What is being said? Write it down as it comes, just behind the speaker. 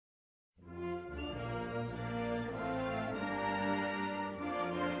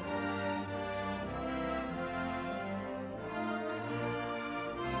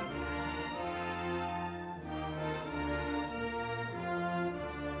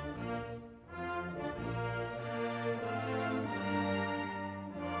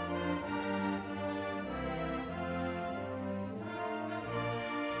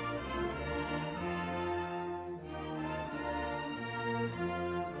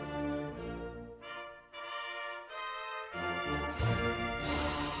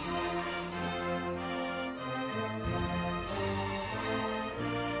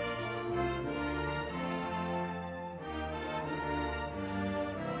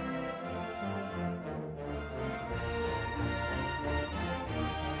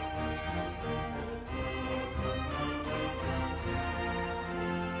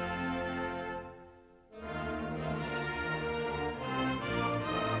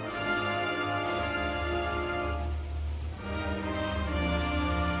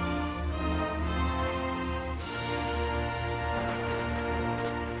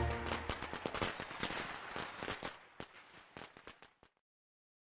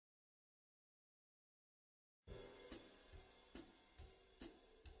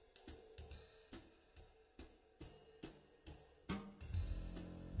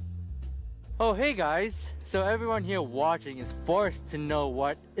Oh, hey guys! So everyone here watching is forced to know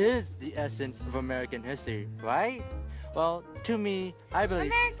what is the essence of American history, right? Well, to me, I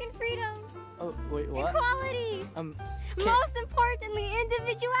believe... American freedom! Oh, wait, what? Equality! Most importantly,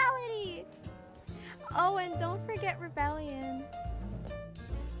 individuality! Oh, and don't forget rebellion.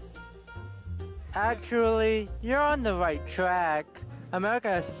 Actually, you're on the right track.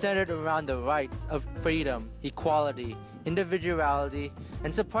 America is centered around the rights of freedom, equality, individuality,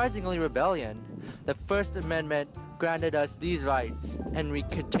 and surprisingly rebellion. The First Amendment granted us these rights, and we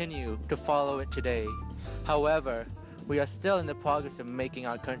continue to follow it today. However, we are still in the progress of making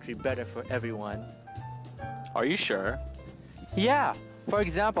our country better for everyone. Are you sure? Yeah! For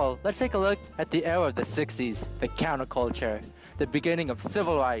example, let's take a look at the era of the 60s, the counterculture, the beginning of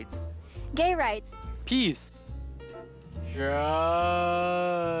civil rights, Gay rights. Peace.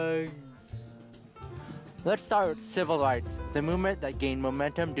 drugs. Let's start with civil rights, the movement that gained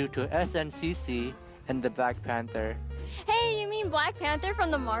momentum due to SNCC and the Black Panther. Hey, you mean Black Panther from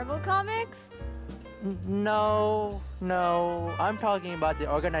the Marvel comics? No, I'm talking about the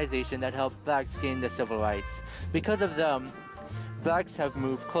organization that helped blacks gain the civil rights. Because of them, blacks have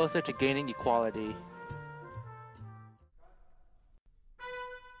moved closer to gaining equality.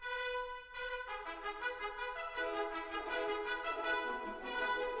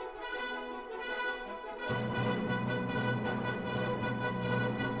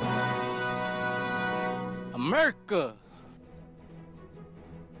 America!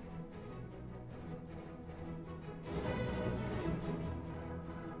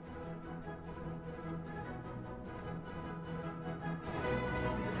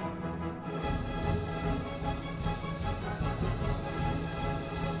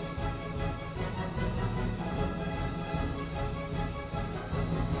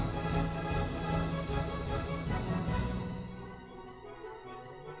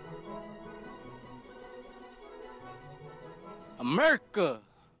 America!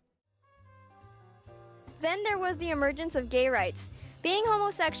 Then there was the emergence of gay rights. Being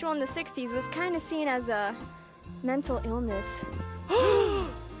homosexual in the 60s was kind of seen as a mental illness.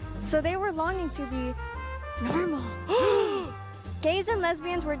 So they were longing to be normal. Gays and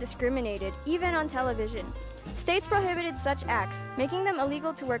lesbians were discriminated, even on television. States prohibited such acts, making them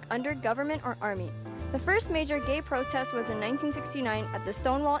illegal to work under government or army. The first major gay protest was in 1969 at the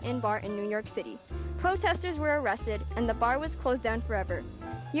Stonewall Inn bar in New York City. Protesters were arrested, and the bar was closed down forever.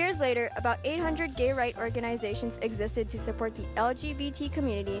 Years later, about 800 gay rights organizations existed to support the LGBT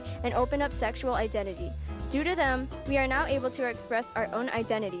community and open up sexual identity. Due to them, we are now able to express our own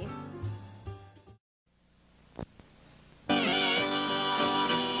identity.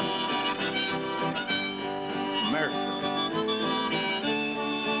 America.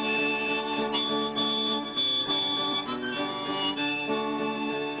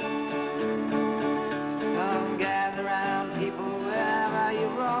 Come gather round, people, wherever you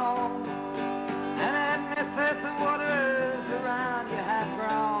roam, and admit that the waters around you have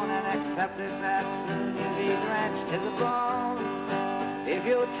grown, and accept it that soon you'll be drenched to the bone. If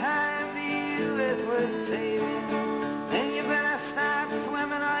your time to you is worth saving, then you better start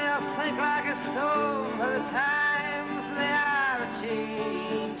swimming or you'll sink like a stone, for the times they are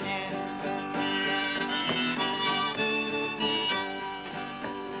changing.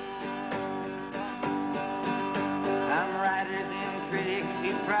 Some writers and critics,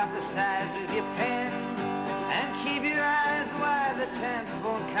 you prophesize with your pen, and keep your eyes wide, the chance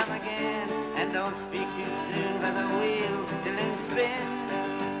won't come again. And don't speak too soon, for the wheel's still in spin,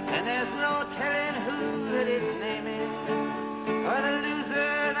 and there's no telling who that it's naming. For the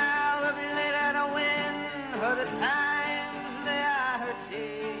loser now will be later to win, for the times they are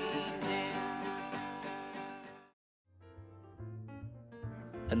changing.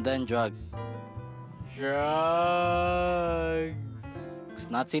 And then drugs. Drugs. It's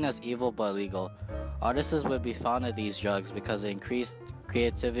not seen as evil but illegal. Artists would be fond of these drugs because they increased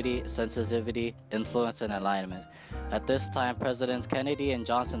creativity, sensitivity, influence, and alignment. At this time, Presidents Kennedy and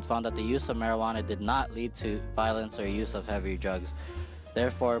Johnson found that the use of marijuana did not lead to violence or use of heavy drugs.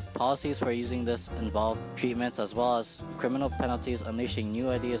 Therefore, policies for using this involved treatments as well as criminal penalties, unleashing new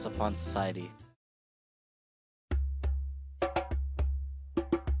ideas upon society.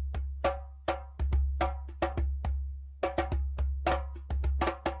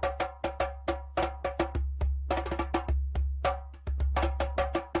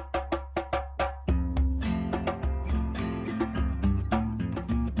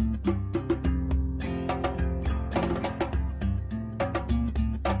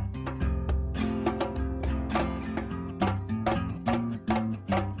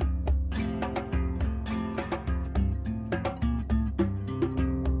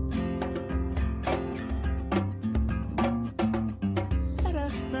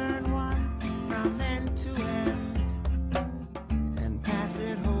 just burn one from end to end and pass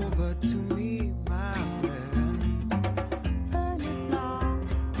it over to me, my friend. Burn it long,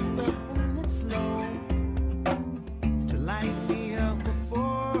 but burn it slow to light me up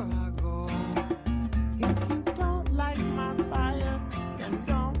before I go. If you don't like my fire, then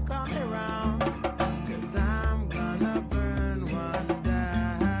don't come around, 'cause I'm gonna burn one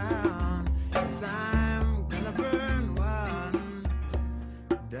down. 'Cause I'm gonna burn one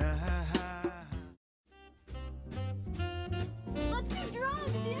down. Let's do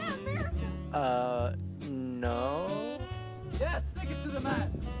drugs, yeah, America. No. Yes, take it to the mat.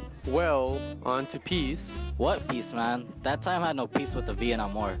 Well, on to peace. What peace, man? That time had no peace with the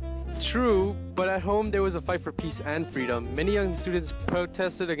Vietnam War. True, but at home there was a fight for peace and freedom. Many young students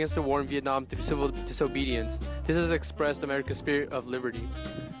protested against the war in Vietnam through civil disobedience. This has expressed America's spirit of liberty.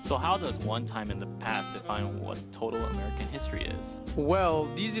 So how does one time in the past define what total American history is? Well,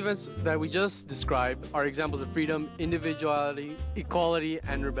 these events that we just described are examples of freedom, individuality, equality,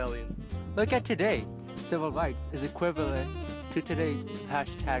 and rebellion. Look at today. Civil rights is equivalent to today's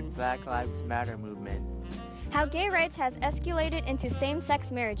hashtag Black Lives Matter movement. How gay rights has escalated into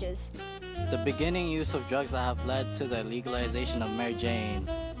same-sex marriages. The beginning use of drugs that have led to the legalization of Mary Jane.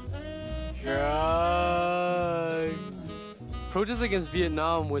 Drugs. Protests against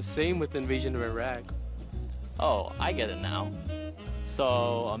Vietnam was same with the invasion of Iraq. Oh, I get it now.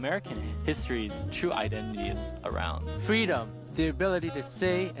 So American history's true identity is around Freedom, the ability to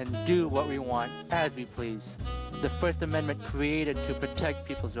say and do what we want as we please. The First Amendment created to protect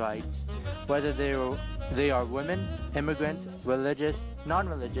people's rights, whether they are women, immigrants, religious,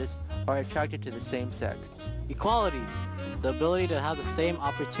 non-religious, or attracted to the same sex. Equality, the ability to have the same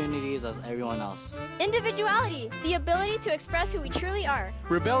opportunities as everyone else. Individuality, the ability to express who we truly are.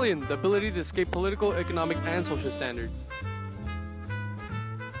 Rebellion, the ability to escape political, economic, and social standards.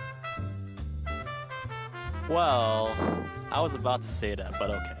 Well, I was about to say that,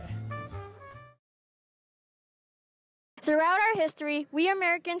 but okay. Throughout our history, we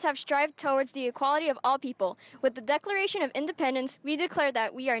Americans have strived towards the equality of all people. With the Declaration of Independence, we declare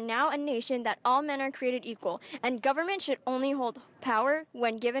that we are now a nation that all men are created equal, and government should only hold power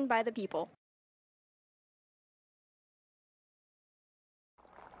when given by the people.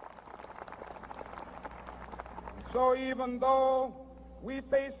 So even though we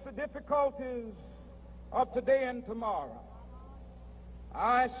face the difficulties of today and tomorrow,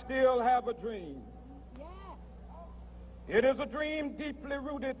 I still have a dream. It is a dream deeply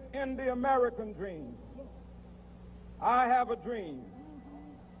rooted in the American dream. I have a dream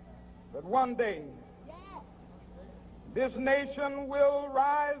that one day this nation will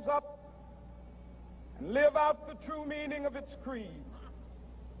rise up and live out the true meaning of its creed.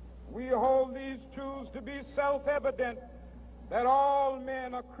 We hold these truths to be self-evident, that all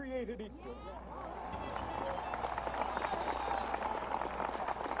men are created equal.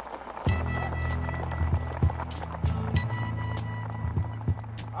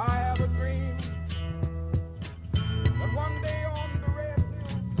 I have a dream that one day on the red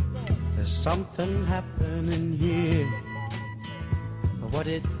hills There's something happening here, but what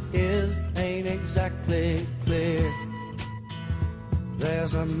it is ain't exactly clear.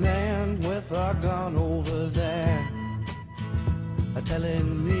 There's a man with a gun over there,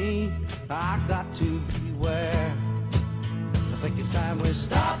 telling me I got to beware. I think it's time we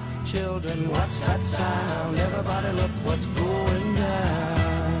stop. Children, what's that sound? Everybody look what's going down.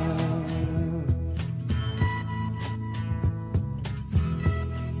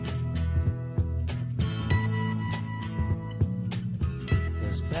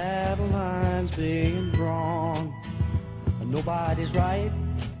 There's battle lines being drawn, and nobody's right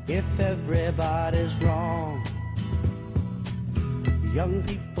if everybody's wrong. Young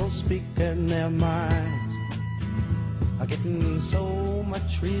people speaking their minds are getting so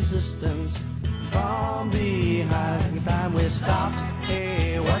much resistance from behind. Time we stop.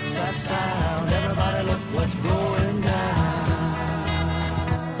 Hey, what's that sound? Everybody look what's going down.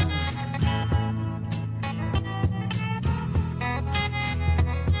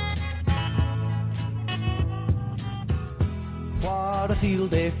 What a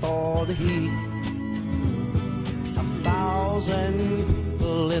field day for the heat. 1,000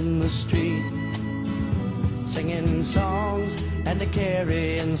 people in the street, singing songs and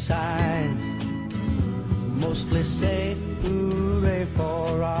carrying signs, mostly say hooray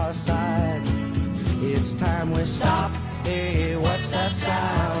for our side. It's time we stop. Hey, what's that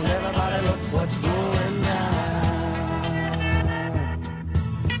sound? Everybody look what's going down.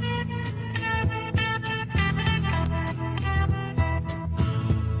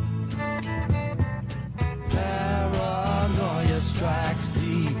 Paranoia strikes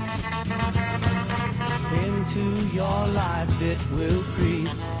deep. Into your life it will creep.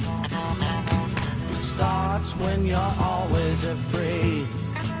 It starts when you're always afraid.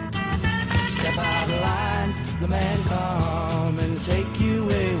 Step out of line, the man come and take you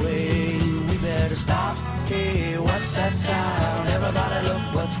away. We better stop. Hey, what's that sound? Everybody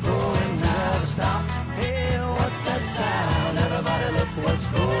look what's going on. We better stop. Hey, what's that sound? Everybody look what's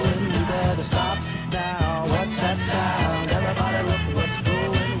going on.